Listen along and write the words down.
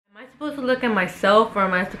supposed to look at myself or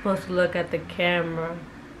am I supposed to look at the camera?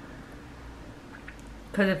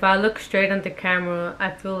 Because if I look straight at the camera,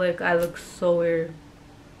 I feel like I look so weird,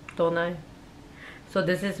 don't I? So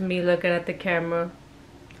this is me looking at the camera,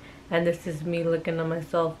 and this is me looking at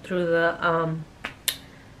myself through the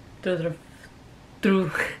through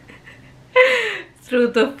through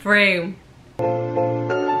the frame.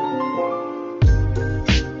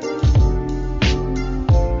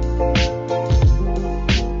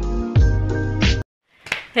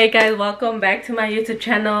 Hey guys, welcome back to my YouTube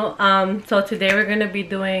channel. So today we're gonna be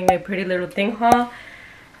doing a Pretty Little Thing haul.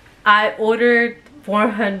 I ordered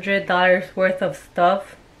 $400 worth of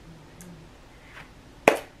stuff.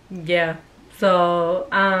 Yeah, so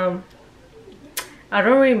I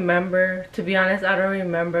don't remember, to be honest. I don't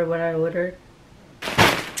remember what I ordered,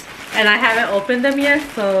 and I haven't opened them yet.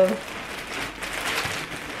 So,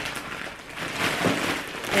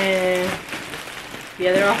 and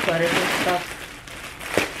yeah, they're all sweaters and stuff.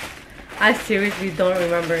 I seriously don't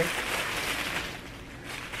remember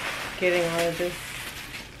getting all of this.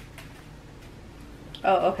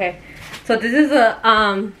 Oh, okay. So this is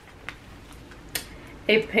a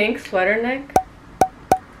pink sweater neck.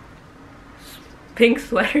 Pink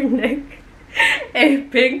sweater neck. A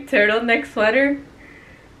pink turtleneck sweater.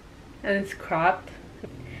 And it's cropped.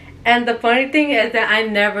 And the funny thing is that I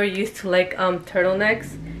never used to like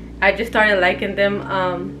turtlenecks. I just started liking them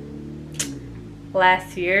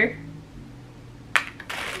last year.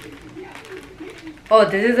 Oh,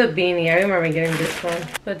 this is a beanie. I remember getting this one.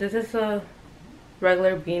 But this is a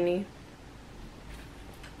regular beanie.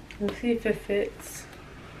 Let's see if it fits.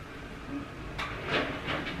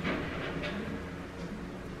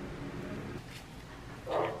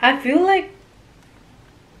 I feel like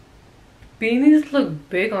beanies look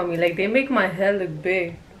big on me. Like, they make my head look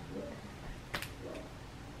big.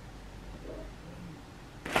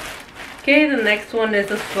 Okay, the next one is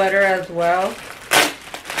a sweater as well.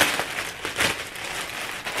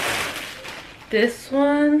 This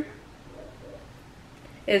one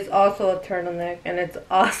is also a turtleneck, and it's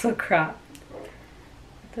also cropped.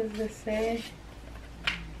 What does this say?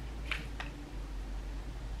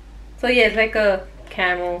 So yeah, it's like a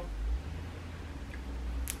camel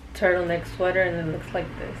turtleneck sweater, and it looks like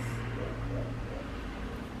this.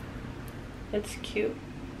 It's cute.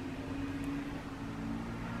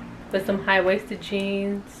 With some high-waisted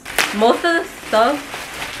jeans. Most of the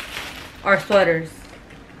stuff are sweaters.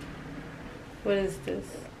 What is this?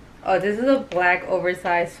 Oh, this is a black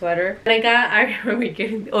oversized sweater. And I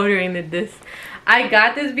remember ordering this. I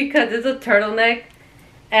got this because it's a turtleneck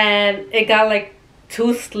and it got like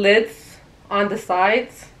 2 slits on the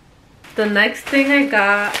sides. The next thing I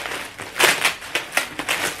got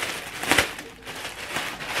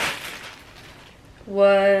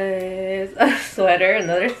was a sweater,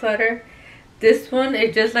 another sweater. This one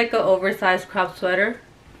is just like an oversized crop sweater.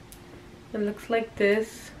 It looks like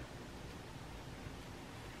this.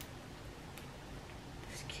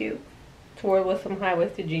 Cute to wear with some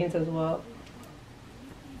high-waisted jeans as well,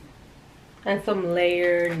 and some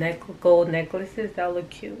layered gold necklaces that look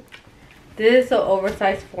cute. This is an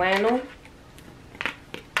oversized flannel.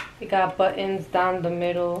 It got buttons down the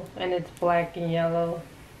middle and it's black and yellow,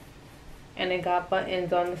 and it got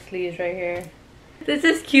buttons on the sleeves right here. This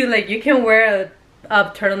is cute. Like, you can wear a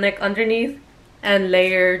turtleneck underneath and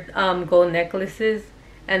layered gold necklaces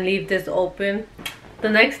and leave this open. The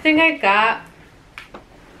next thing I got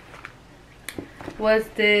was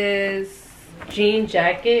this jean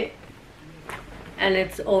jacket, and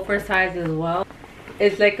it's oversized as well.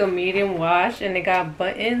 It's like a medium wash, and it got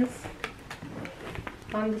buttons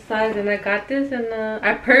on the sides. And I got this in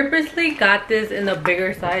I purposely got this in a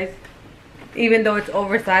bigger size, even though it's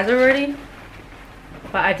oversized already,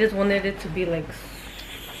 but I just wanted it to be like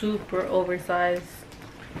super oversized.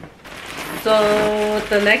 So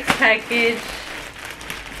the next package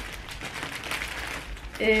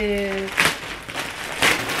is,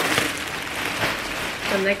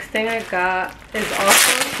 the next thing I got is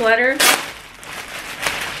also a sweater.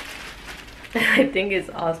 I think it's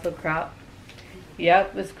also cropped.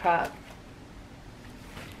 Yep, it's cropped.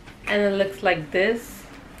 And it looks like this.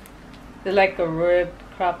 It's like a ribbed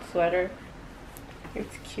cropped sweater.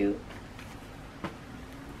 It's cute.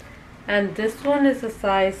 And this one is a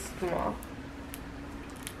size small.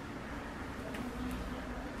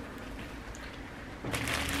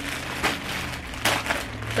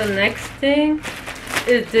 The next thing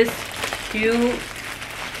is this cute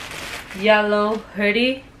yellow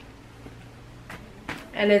hoodie,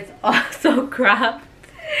 and it's also cropped.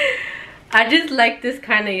 I just like this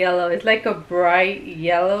kind of yellow. It's like a bright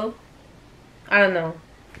yellow. I don't know.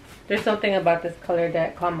 There's something about this color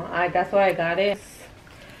that caught my eye. That's why I got it.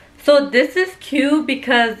 So this is cute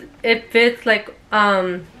because it fits like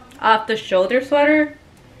off the shoulder sweater.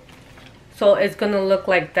 So it's gonna look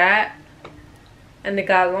like that. And they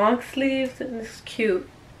got long sleeves and it's cute.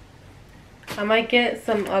 I might get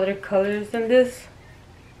some other colors in this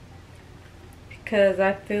because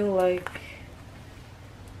I feel like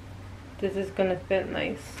this is gonna fit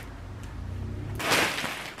nice.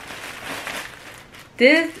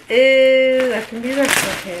 This is, I think these are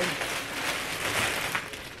sweatpants.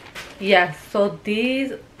 Yes, so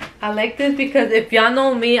these, I like this because if y'all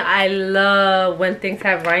know me, I love when things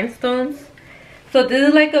have rhinestones. So this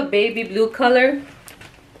is like a baby blue color.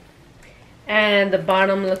 And the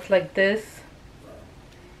bottom looks like this.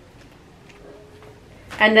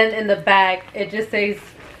 And then in the back, it just says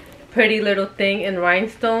pretty little thing in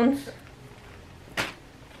rhinestones.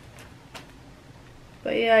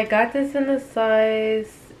 But yeah, I got this in a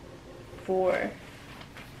size 4.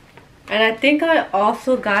 And I think I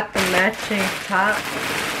also got the matching top.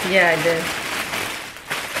 Yeah, I did.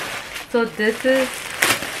 So this is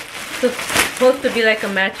supposed to be like a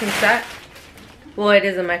matching set. Well, it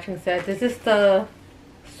is a matching set. This is the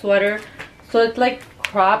sweater. So it's like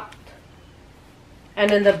cropped. And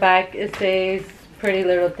in the back it says pretty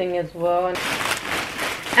little thing as well.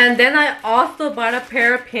 And then I also bought a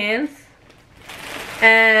pair of pants.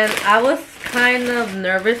 And I was kind of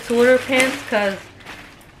nervous to order pants because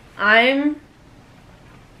I'm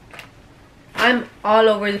all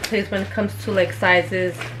over the place when it comes to like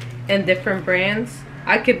sizes and different brands.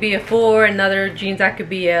 I could be a 4, another jeans I could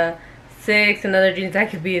be a 6, another jeans I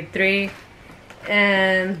could be a 3.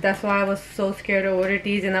 And that's why I was so scared to order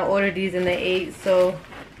these, and I ordered these in the 8. So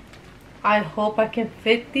I hope I can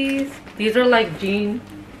fit these. These are like jean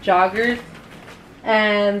joggers.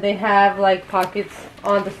 And they have like pockets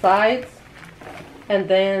on the sides, and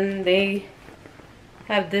then they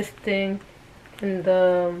have this thing in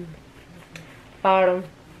the bottom.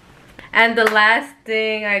 And the last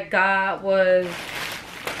thing I got was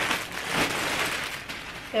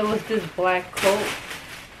this black coat.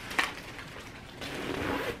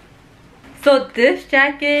 So this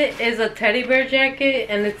jacket is a teddy bear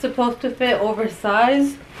jacket, and it's supposed to fit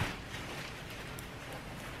oversized.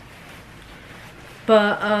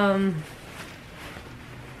 But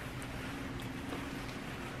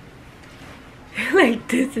like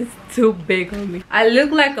this is too big on me. I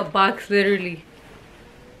look like a box, literally.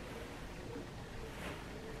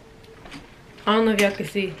 I don't know if y'all can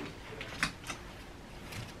see.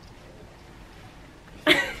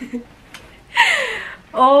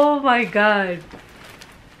 Oh my god.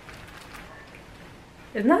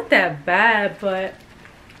 It's not that bad, but...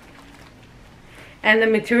 And the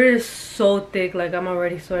material is so thick, like I'm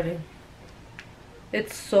already sweating.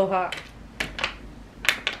 It's so hot.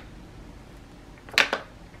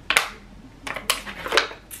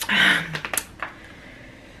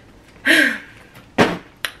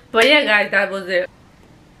 But yeah guys, that was it.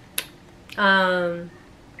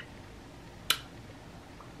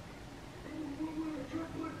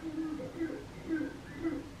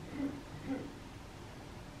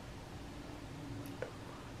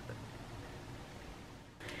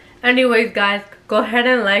 Anyways guys, go ahead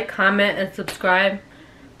and like, comment, and subscribe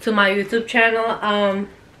to my YouTube channel. I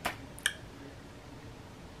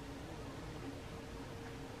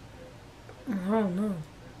don't know.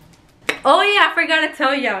 Oh yeah, I forgot to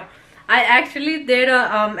tell y'all. I actually did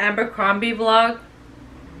a Abercrombie vlog,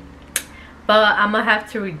 but I'm gonna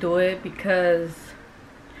have to redo it because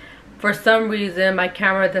for some reason my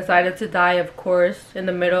camera decided to die, of course, in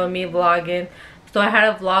the middle of me vlogging. So I had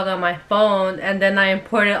a vlog on my phone, and then I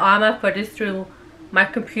imported all my footage through my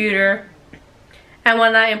computer. And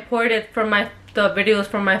when I imported the videos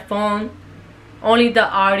from my phone, only the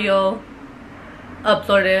audio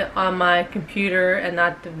uploaded on my computer and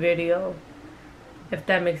not the video, if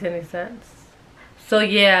that makes any sense. So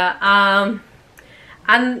yeah, I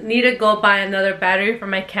need to go buy another battery for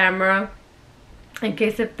my camera in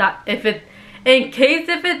case it dies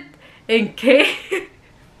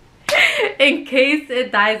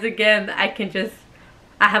again.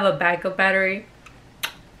 I have a backup battery.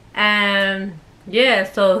 And yeah,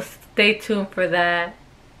 so stay tuned for that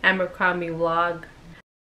Abercrombie vlog.